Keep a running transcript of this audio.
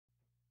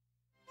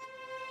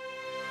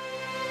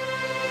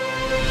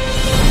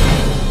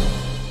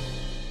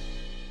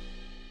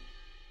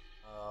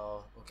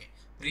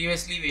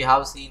previously we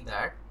have seen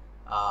that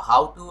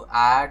how to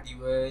add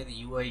your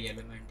UI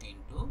element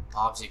into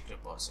object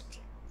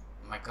repository.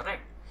 Am I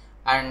correct?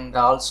 And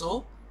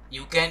also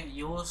you can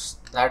use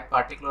that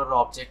particular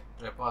object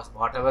repository,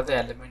 whatever the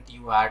element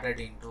you added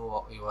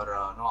into your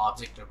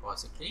object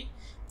repository,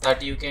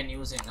 that you can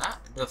use in a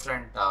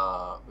different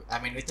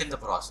within the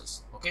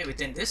process. Okay,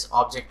 within this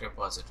object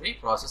repository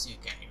process you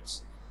can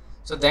use.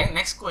 So then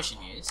next question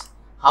is,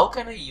 how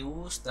can I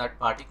use that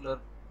particular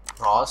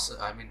process,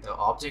 the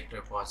object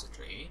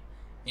repository,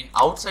 in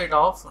outside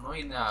of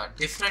in a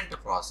different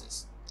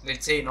process?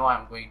 Let's say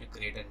I'm going to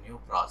create a new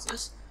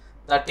process,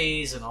 that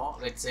is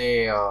let's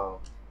say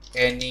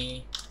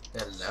any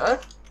teller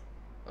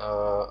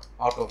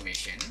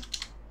automation,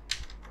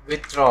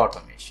 withdraw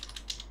automation.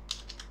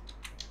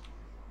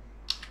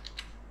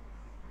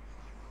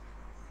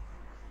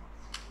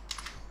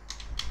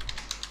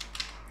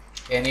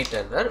 Any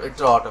teller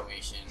withdraw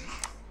automation,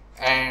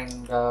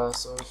 and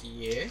so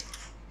here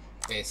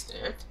paste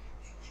it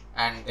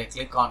and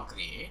click on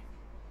create.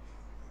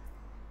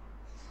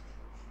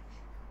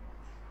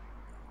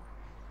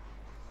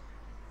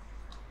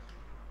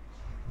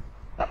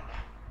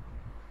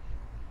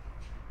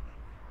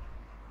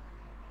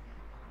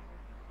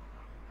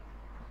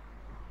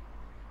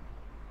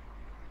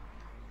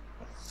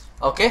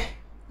 Okay,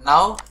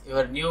 now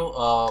your new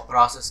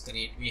process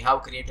we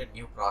have created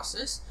new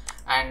process,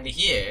 and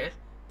here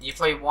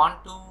if I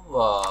want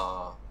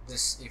to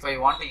if I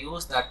want to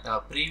use that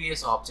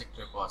previous object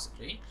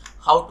repository,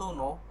 how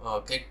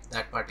to get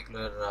that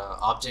particular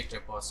object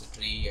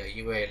repository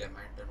UI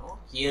element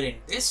here in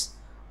this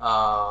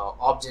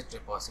object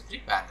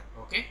repository panel.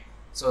 Okay,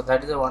 so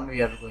that is the one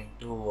we are going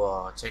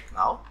to check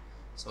now.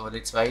 So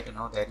let's write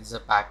there is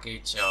a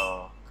package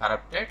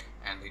corrupted,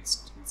 and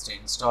it's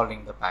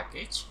installing the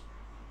package.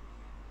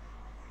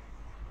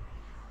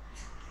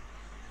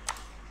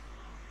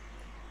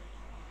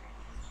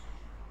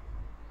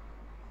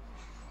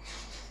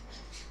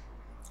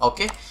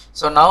 Okay,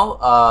 so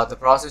now the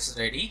process is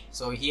ready.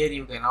 So here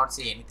you cannot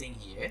see anything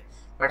here,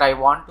 but I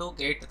want to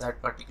get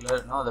that particular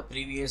the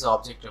previous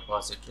object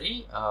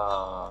repository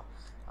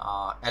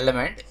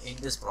element in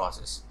this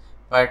process.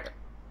 But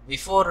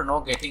before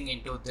getting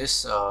into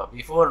this,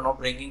 before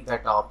bringing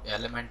that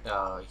element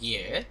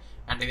here,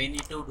 and we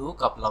need to do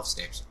couple of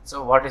steps.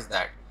 So what is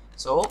that?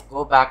 So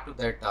go back to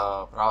that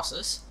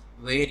process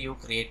where you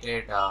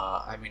created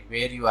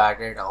where you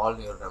added all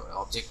your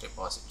object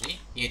repository.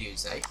 Here you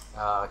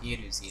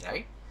see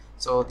right.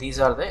 So these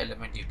are the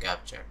element you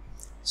captured.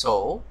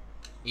 So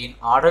in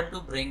order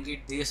to bring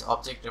this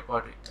object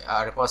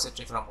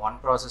repository from one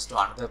process to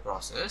another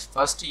process,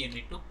 first you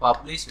need to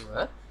publish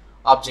your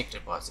object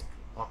repository.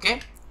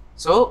 Okay,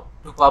 so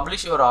to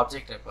publish your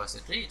object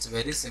repository, it's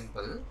very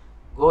simple.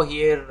 Go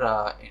here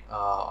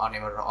on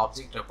your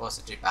object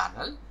repository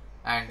panel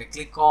and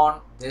click on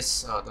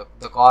this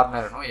the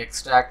corner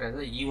extract as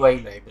a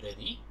UI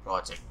library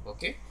project.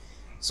 Okay,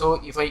 so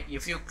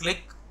if you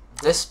click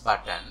this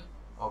button,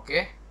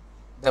 okay,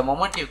 the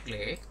moment you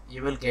click,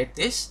 you will get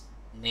this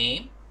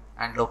name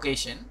and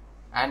location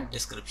and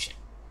description.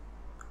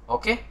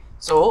 Okay,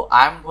 so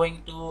I am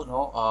going to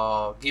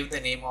give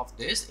the name of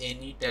this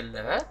any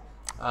teller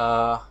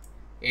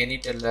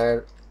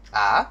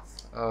app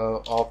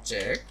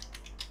object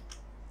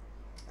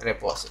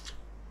repository.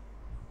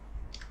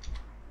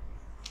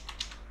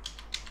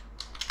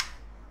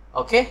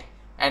 Okay,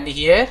 and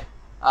here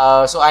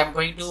so I am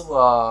going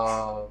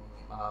to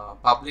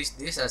publish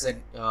this as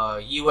an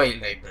UI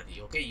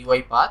library. Okay,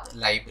 UiPath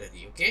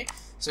library. Okay,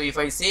 so if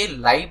I say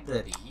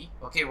library,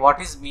 okay,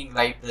 what is mean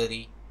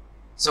library?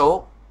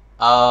 So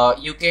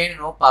you can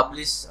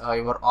publish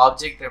your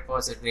object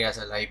repository as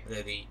a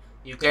library.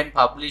 You can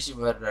publish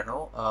your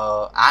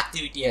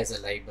activity as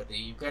a library.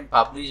 You can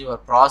publish your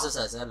process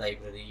as a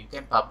library. You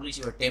can publish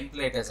your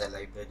template as a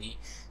library.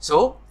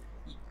 So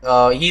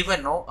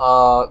even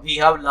we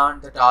have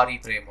learned that RE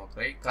framework,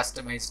 right?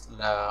 Customized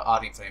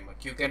RE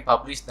framework. You can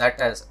publish that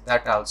as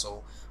that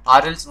also.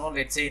 Or else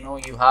let's say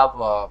you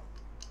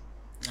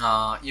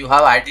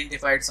have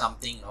identified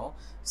something,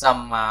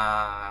 some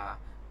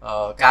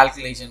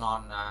calculation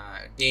on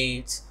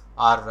dates,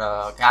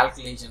 or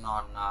calculation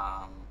on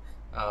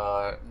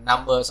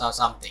numbers or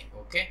something.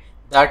 Okay,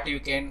 that you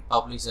can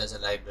publish as a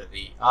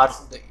library, or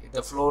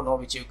the flow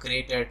which you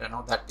created,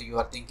 that you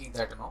are thinking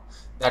that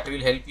that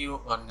will help you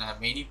on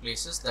many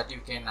places, that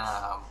you can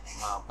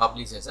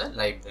publish as a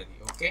library.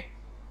 Okay,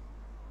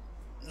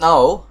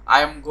 now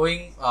I am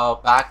going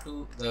back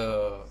to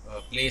the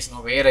place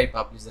where I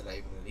publish the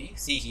library.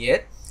 See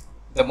here,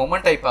 the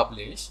moment I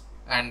publish,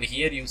 and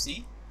here you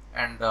see,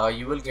 and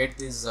you will get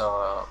this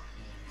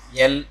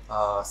L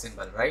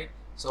symbol, right?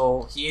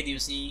 So here you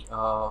see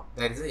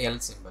there is a L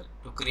symbol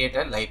to create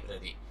a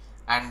library,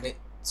 and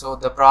so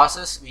the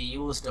process we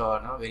used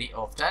very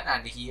often,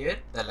 and here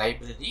the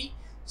library,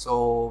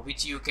 so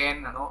which you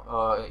can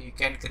you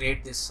can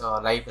create this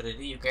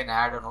library, you can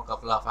add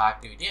couple of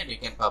activity and you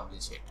can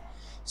publish it.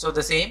 So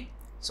the same,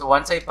 so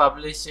once I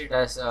publish it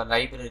as a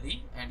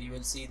library, and you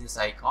will see this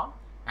icon,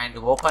 and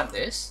open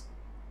this,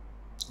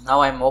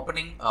 Now I'm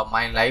opening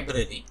my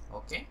library.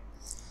 Okay,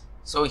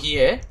 so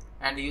here,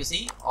 and you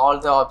see all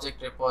the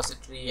object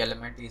repository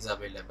element is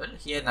available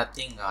here.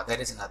 Nothing,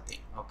 there is nothing.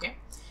 Okay,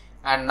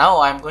 and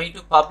now I'm going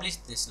to publish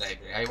this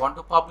library. I want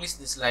to publish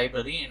this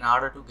library in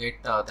order to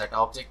get that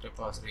object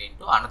repository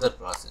into another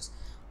process.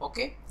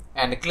 Okay,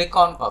 and click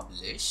on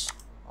publish.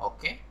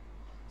 Okay,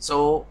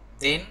 so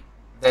then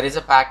there is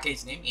a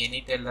package name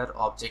AnyTeller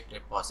object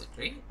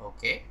repository.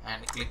 Okay,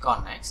 and click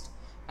on next,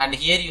 and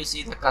here you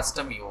see the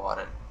custom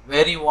URL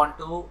where you want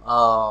to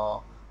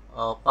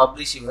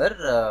publish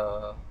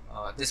your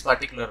this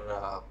particular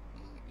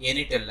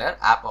AnyTeller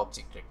app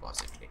object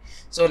repository.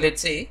 So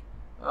let's say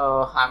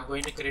I'm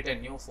going to create a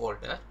new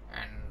folder,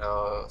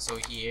 and so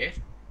here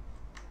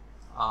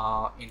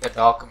in the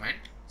document,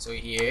 so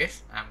here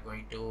I'm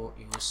going to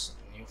use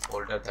new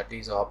folder, that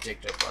is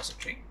object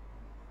repository.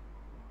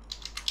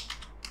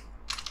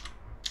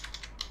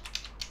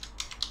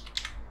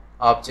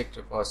 Object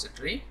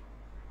repository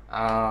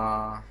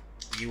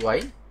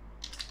UI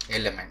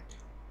element.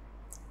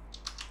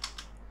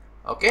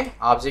 Okay,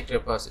 object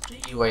repository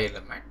UI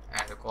element,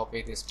 and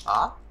copy this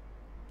path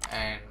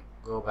and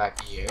go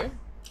back here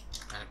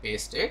and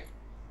paste it,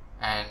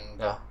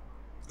 and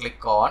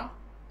click on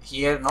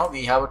here. Now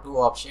we have two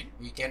options.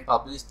 We can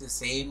publish the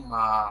same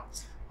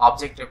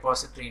object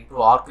repository into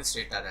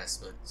orchestrator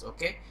as well. So,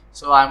 okay,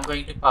 so I'm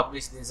going to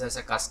publish this as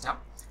a custom,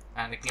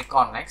 and click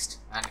on next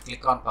and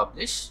click on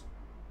publish.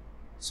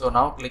 So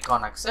now click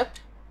on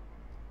accept.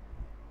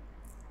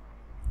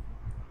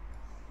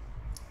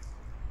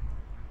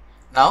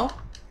 Now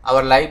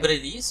our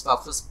library is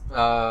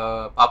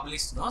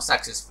published now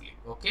successfully.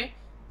 Okay,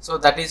 so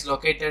that is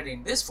located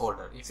in this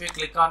folder. If you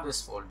click on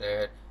this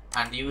folder,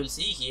 and you will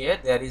see here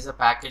there is a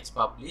package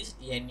published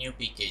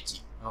NUPKG.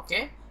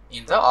 Okay,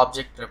 in the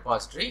object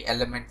repository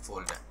element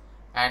folder,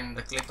 and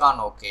click on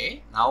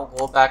OK. Now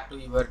go back to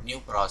your new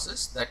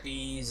process, that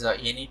is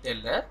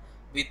AnyTeller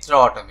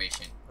withdraw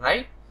automation,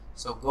 right?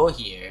 So go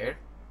here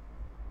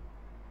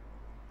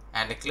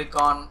and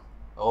click on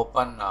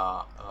open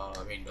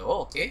window.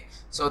 Okay,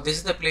 so this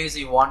is the place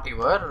you want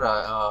your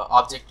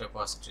object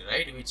repository,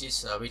 right,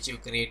 which you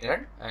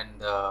created in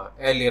the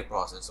earlier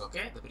process.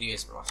 Okay, the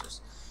previous process.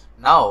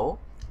 Now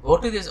go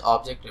to this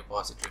object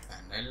repository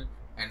panel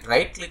and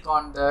right click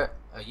on the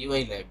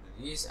UI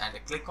libraries and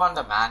click on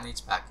the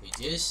manage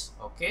packages.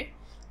 Okay,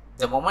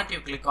 the moment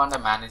you click on the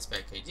manage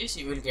packages,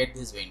 you will get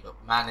this window,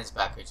 manage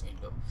package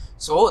window.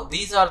 So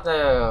these are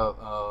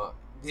the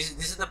this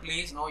is the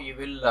place now you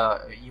will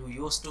you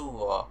used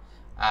to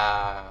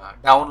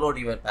download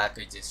your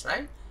packages,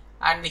 right?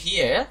 And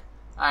here,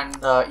 and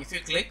if you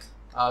click,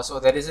 so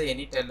there is a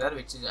AnyTeller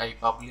which is I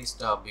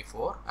published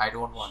before. I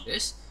don't want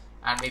this.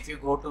 And if you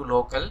go to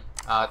local,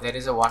 there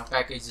is a one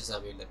package is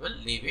available,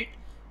 leave it.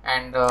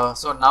 And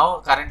so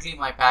now currently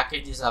my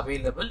package is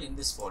available in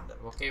this folder.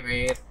 Okay,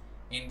 where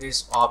in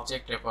this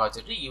object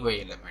repository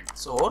UI element.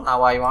 So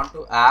now I want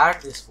to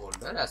add this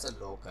folder as a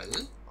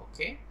local.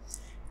 Okay,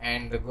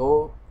 and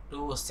go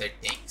to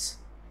settings,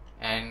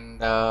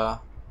 and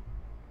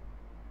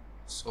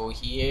so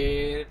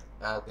here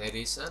there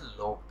is a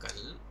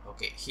local.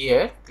 Okay,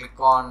 here click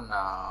on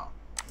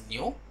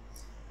new,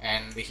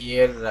 and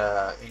here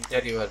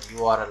enter your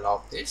URL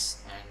of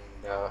this,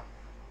 and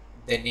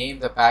the name,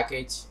 the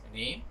package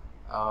name,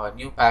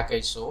 new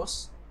package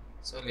source.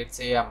 So let's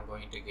say I'm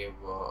going to give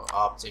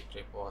object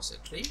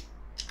repository.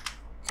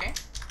 Okay,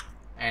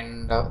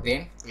 and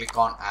then click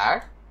on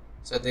add.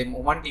 So the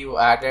moment you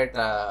added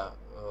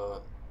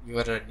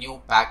your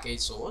new package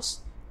source,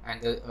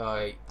 and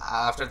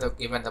after the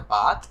given the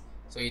path,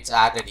 so it's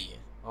added here.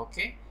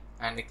 Okay,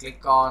 and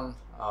click on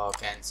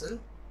cancel,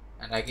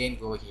 and again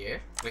go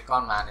here, click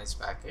on manage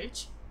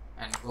package,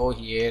 and go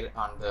here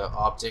on the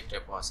object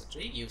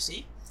repository. You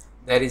see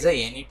there is a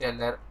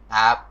AnyTeller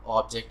app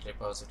object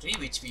repository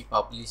which we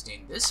published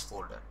in this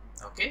folder.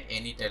 Okay,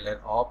 AnyTeller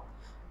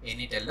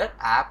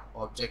app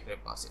object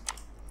repository.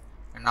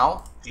 And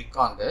now click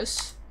on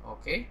this.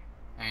 Okay,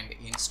 and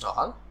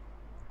install,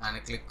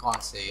 and click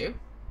on save.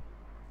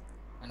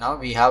 And now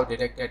we have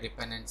detected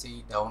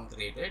dependency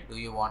downgraded. Do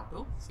you want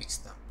to fix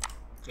them?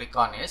 Click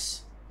on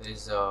yes. There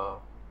is a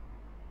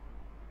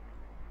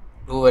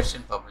 2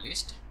 version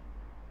published.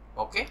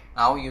 Okay,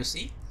 now you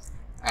see,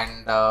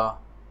 and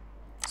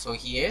so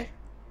here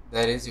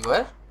there is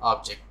your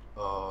object,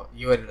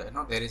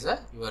 there is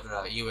a your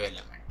UI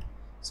element.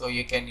 So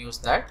you can use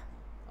that.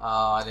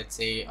 Let's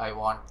say I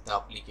want the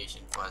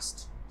application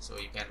first, so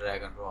you can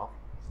drag and drop,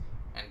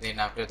 and then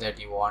after that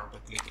you want to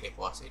click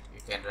deposit, you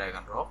can drag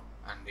and drop,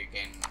 and you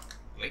can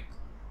click.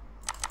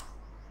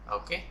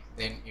 Okay,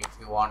 then if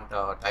you want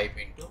type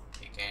into,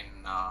 you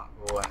can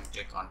go and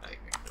click on type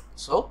into.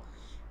 So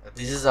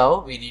this is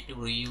how we need to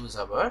reuse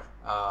our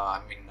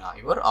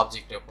your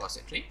object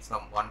repository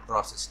from one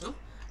process to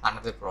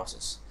another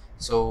process.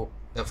 So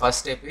the first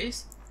step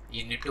is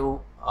you need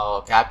to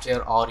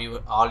capture all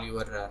your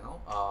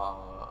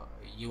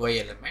UI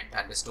element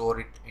and store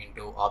it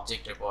into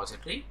object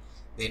repository,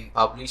 then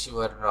publish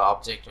your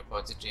object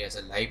repository as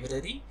a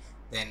library,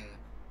 then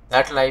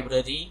that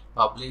library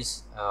publish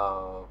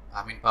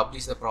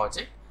publish the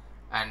project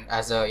and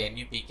as a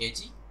new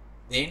pkg,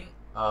 then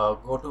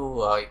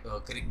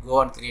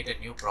go and create a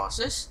new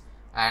process,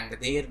 and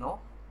there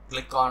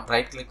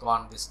right click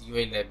on this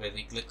UI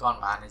library, click on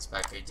manage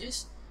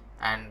packages,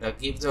 and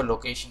give the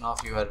location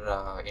of your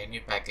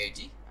new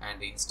package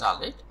and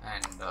install it,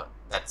 and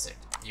that's it.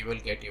 You will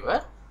get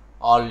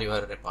all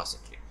your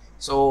repository.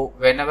 So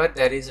whenever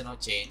there is no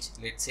change,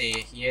 let's say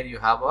here you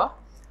have a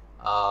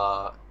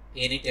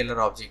any tailor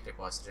object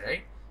repository,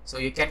 right? So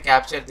you can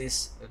capture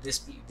this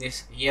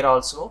here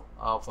also,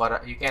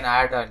 for you can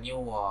add a new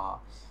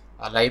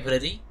a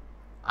library,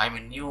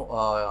 new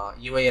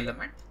UI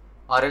element,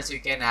 or else you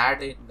can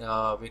add it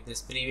with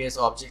this previous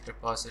object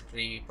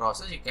repository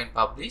process. You can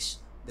publish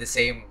the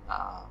same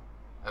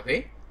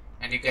way,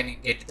 and you can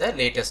get the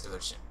latest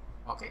version.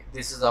 Okay,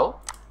 this is how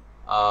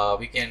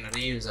we can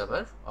reuse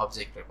our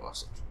object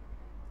repository.